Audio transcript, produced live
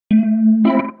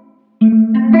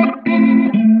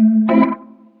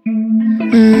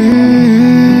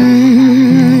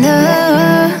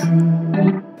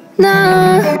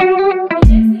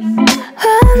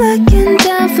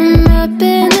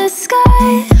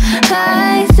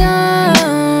I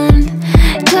don't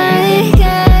like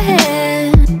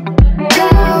it.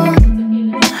 Oh,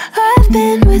 I've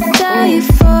been without you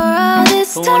for all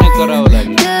this time.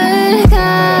 Good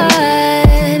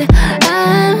God,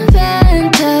 I'm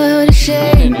bent out of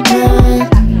shape now.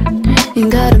 You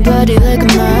got a body like a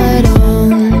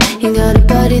model. You got a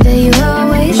body that you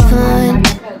always find.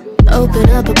 Open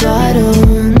up a bottle,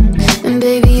 and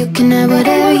baby you can have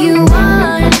whatever you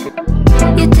want.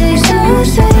 You taste so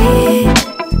sweet,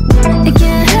 I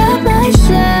can't help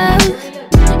myself.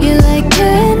 You like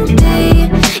candy,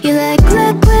 you like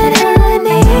liquid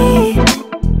honey.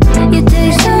 You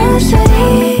taste so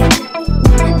sweet,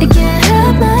 I can't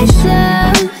help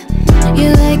myself. You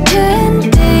like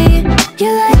candy, you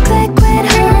like liquid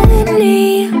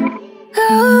honey. Oh,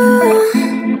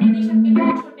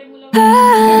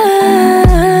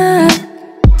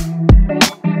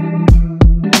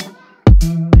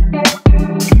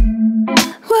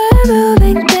 we're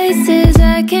moving places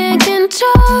I can't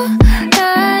control.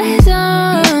 I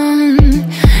don't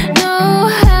know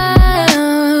how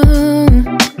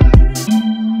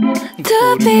to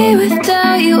be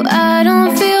without you. I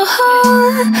don't feel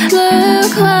whole.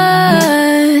 Look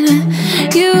what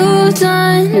you've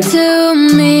done to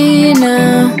me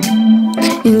now.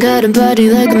 You got a body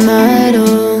like a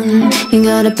model. You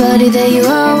got a body that you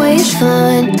always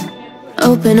find.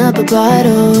 Open up a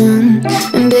bottle,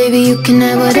 and baby you can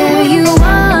have whatever you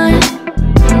want.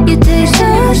 You taste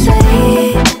so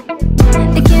sweet,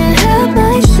 I can't help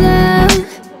myself.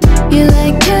 You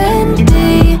like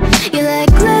candy, you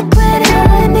like liquid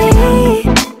honey.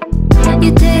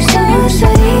 You taste so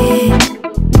sweet,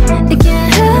 I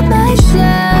can't help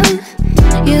myself.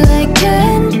 You like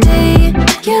candy,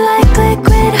 you like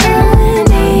liquid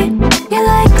honey. You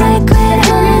like liquid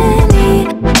honey.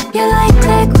 You like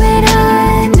liquid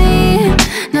honey.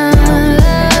 No,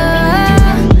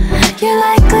 you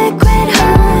like liquid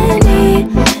honey.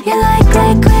 You like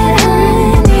liquid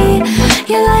honey.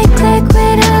 You like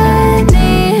liquid honey.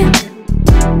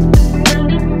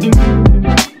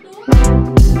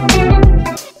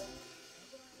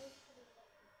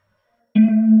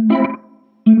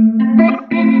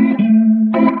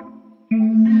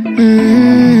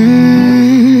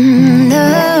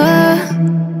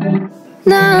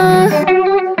 No,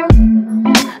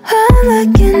 I'm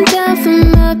looking down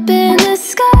from up in the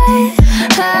sky.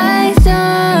 I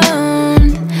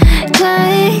don't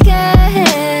like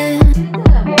it.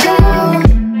 Oh,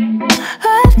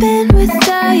 I've been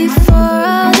without you for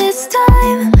all this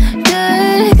time.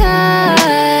 Good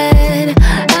God,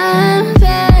 I'm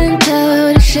bent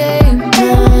out of shape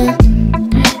now.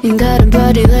 You got a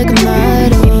body like a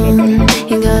model.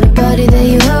 You got a body that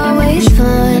you always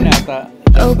find.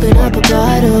 Open up a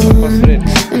bottle,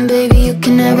 and baby you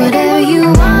can have whatever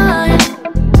you want.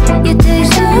 You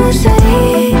taste so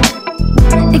sweet,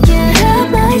 I can't help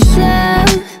myself.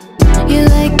 You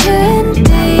like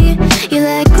candy, you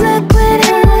like liquid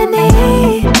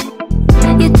honey.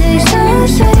 You taste so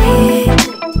sweet,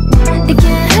 I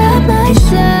can't help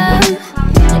myself.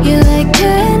 You like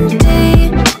candy,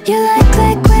 you like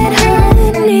liquid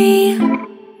honey.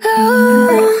 Oh,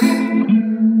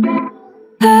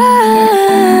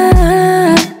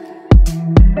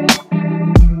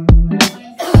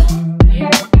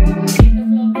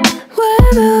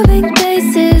 we're moving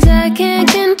places I can't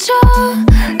control.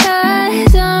 I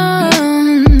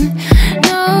don't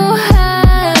know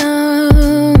how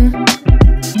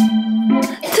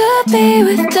to be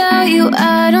without you.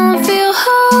 I don't feel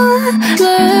whole.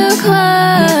 Look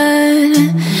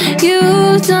what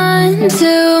you've done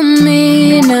to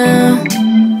me now.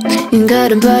 You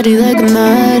got a body like a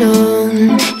model.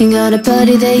 You got a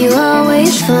body that you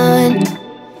always find.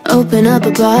 Open up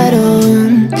a bottle,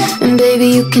 and baby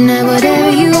you can have whatever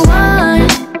you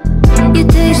want. You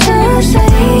taste so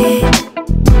sweet,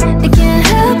 I can't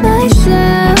help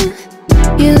myself.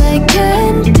 You like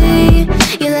candy,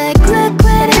 you like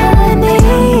liquid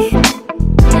honey.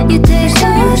 You taste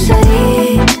so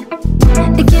sweet,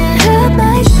 I can't help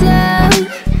myself.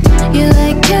 You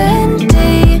like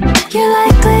candy, you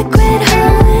like liquid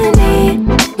honey.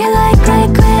 You like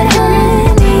liquid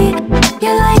honey.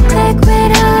 You like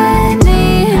liquid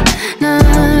honey. No,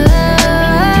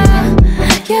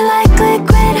 you like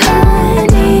liquid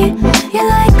honey. You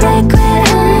like liquid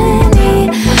honey.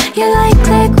 You like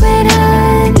liquid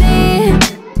honey.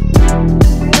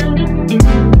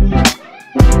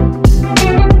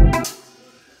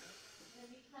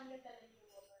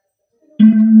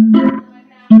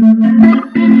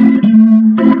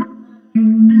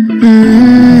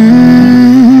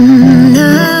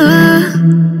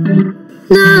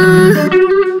 No,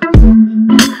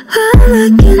 I'm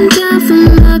looking down from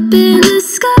up in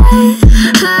sky.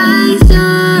 I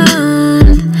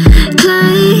don't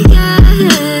like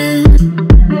it.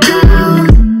 Oh,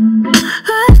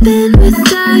 I've been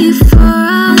without you for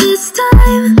all this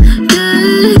time.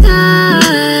 Good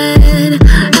God,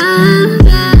 I'm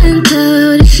bent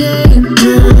out of shape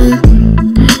now.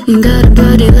 You got a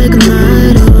body like a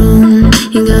model.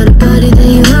 You got a body that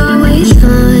you always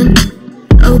find.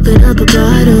 Open up a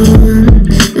bottle,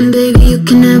 and baby you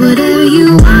can have whatever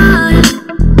you want.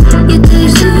 You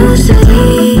taste so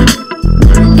sweet,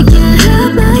 I can't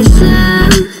help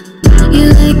myself. You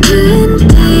like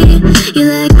candy, you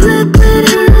like liquid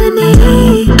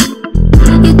honey.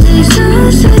 You taste so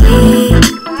sweet,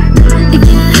 I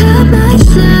can't help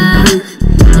myself.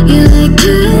 You like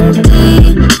candy,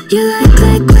 you like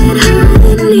liquid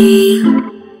honey.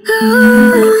 Oh,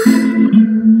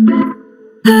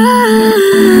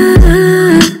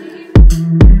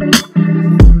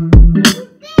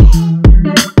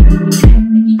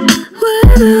 we're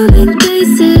moving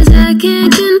places I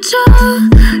can't control.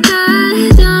 I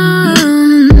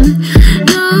don't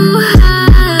know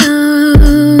how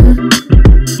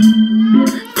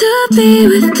to be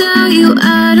without you. I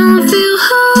don't feel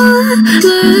whole.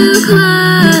 Look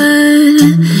what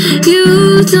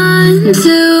you've done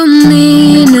to me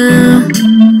now.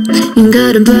 You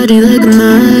got a body like a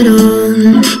model.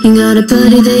 You got a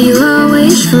body that you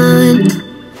always find.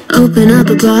 Open up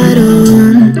a bottle,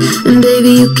 and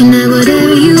baby you can have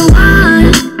whatever you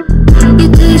want. You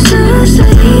taste so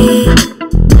sweet,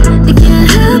 I can't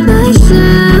help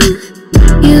myself.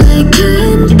 You like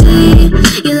candy,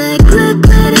 you like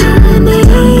liquid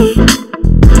honey.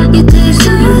 You taste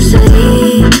so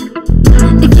sweet,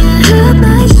 I can't help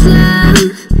myself.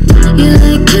 You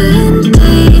like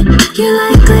candy, you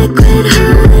like liquid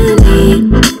honey.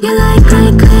 You like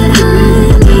liquid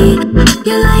honey.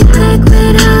 You like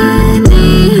liquid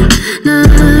honey. No,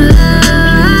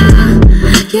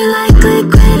 you like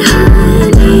liquid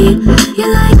honey. You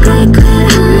like liquid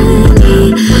honey.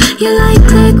 You like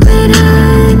liquid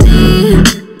honey.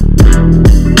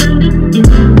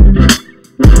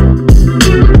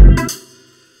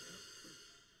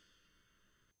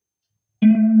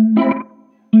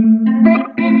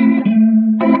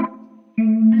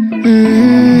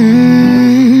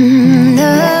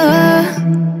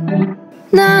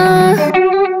 No,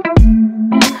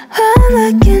 I'm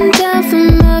looking down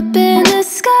from up in the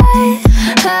sky.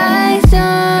 I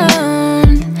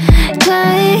don't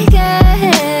like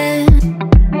it.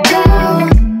 Oh,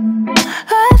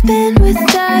 I've been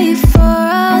without you for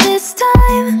all this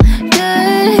time.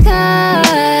 Good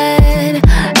God,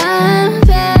 I'm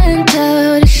bent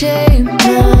out of shape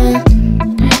now.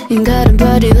 You got a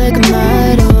body like a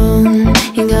model.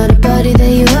 You got a body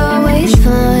that you always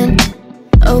find.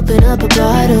 Open up a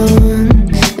bottle,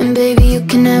 and baby you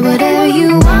can have whatever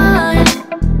you want.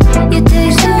 You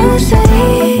taste so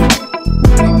sweet,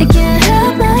 I can't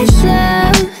help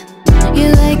myself. You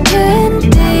like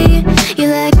candy, you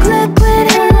like liquid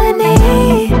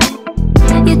honey.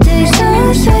 You taste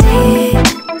so sweet,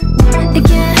 I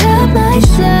can't help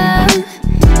myself.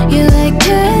 You like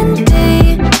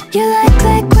candy, you like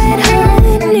liquid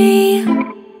honey.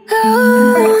 Oh,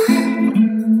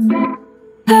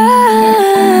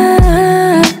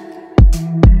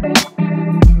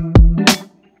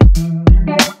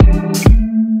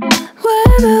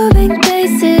 we're moving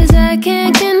places I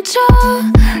can't control.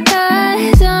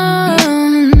 I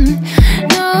don't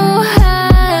know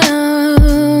how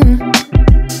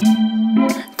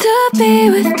to be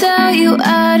without you.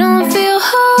 I don't feel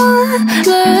whole.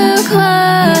 Look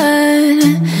what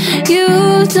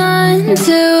you've done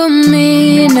to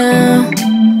me now.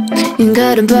 You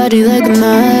got a body like a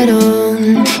model.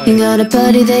 You got a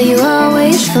body that you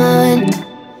always find.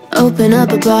 Open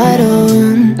up a bottle,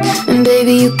 and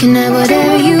baby you can have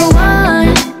whatever you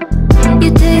want.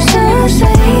 You taste so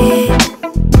sweet,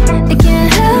 I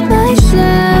can't help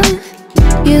myself.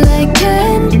 You like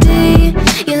candy,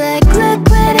 you like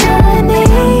liquid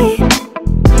honey.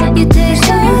 You taste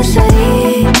so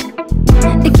sweet,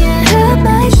 I can't help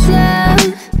myself.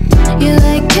 You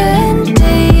like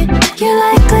candy, you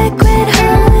like liquid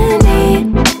honey.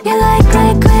 You like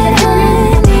liquid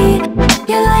honey.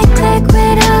 You like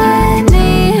liquid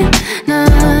honey. No,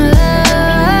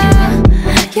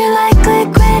 you like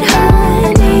liquid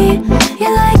honey. You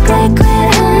like liquid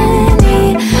honey.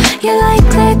 You like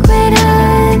liquid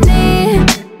honey.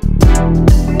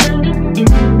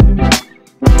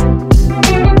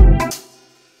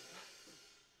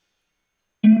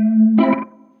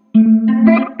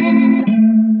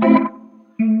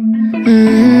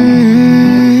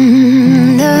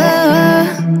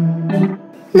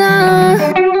 No,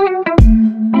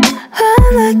 I'm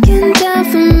looking down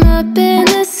from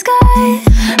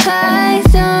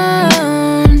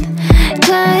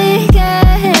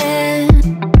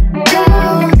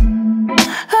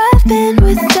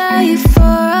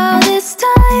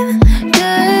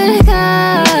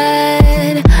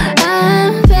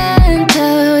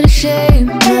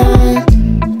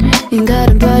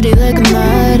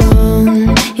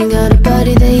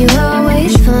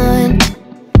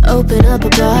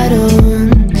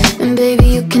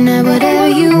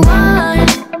you want.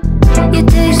 You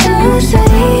taste so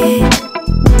sweet,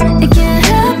 I can't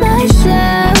help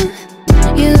myself.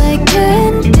 You like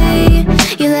candy,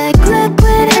 you like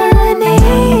liquid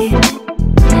honey.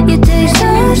 You taste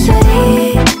so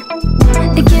sweet,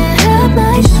 I can't help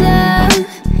myself.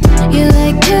 You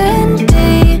like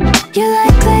candy, you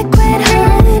like liquid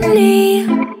honey.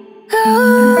 Oh,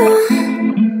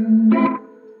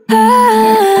 ah.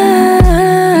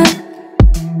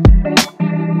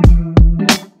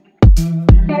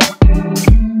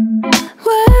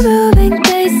 We're moving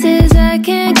places I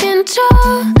can't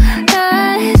control.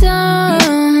 I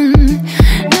don't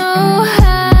know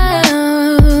how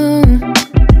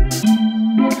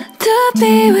to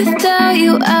be without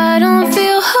you. I don't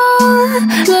feel whole.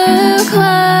 Look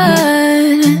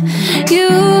what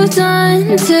you've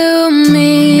done to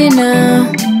me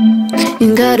now.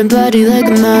 You got a body like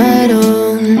a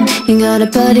model. You got a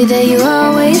body that you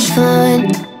always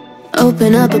find.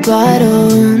 Open up a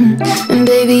bottle, and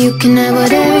baby, you can have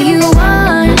whatever you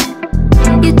want.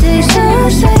 You taste so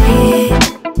sweet,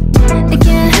 I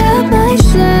can't help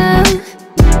myself.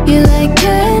 You like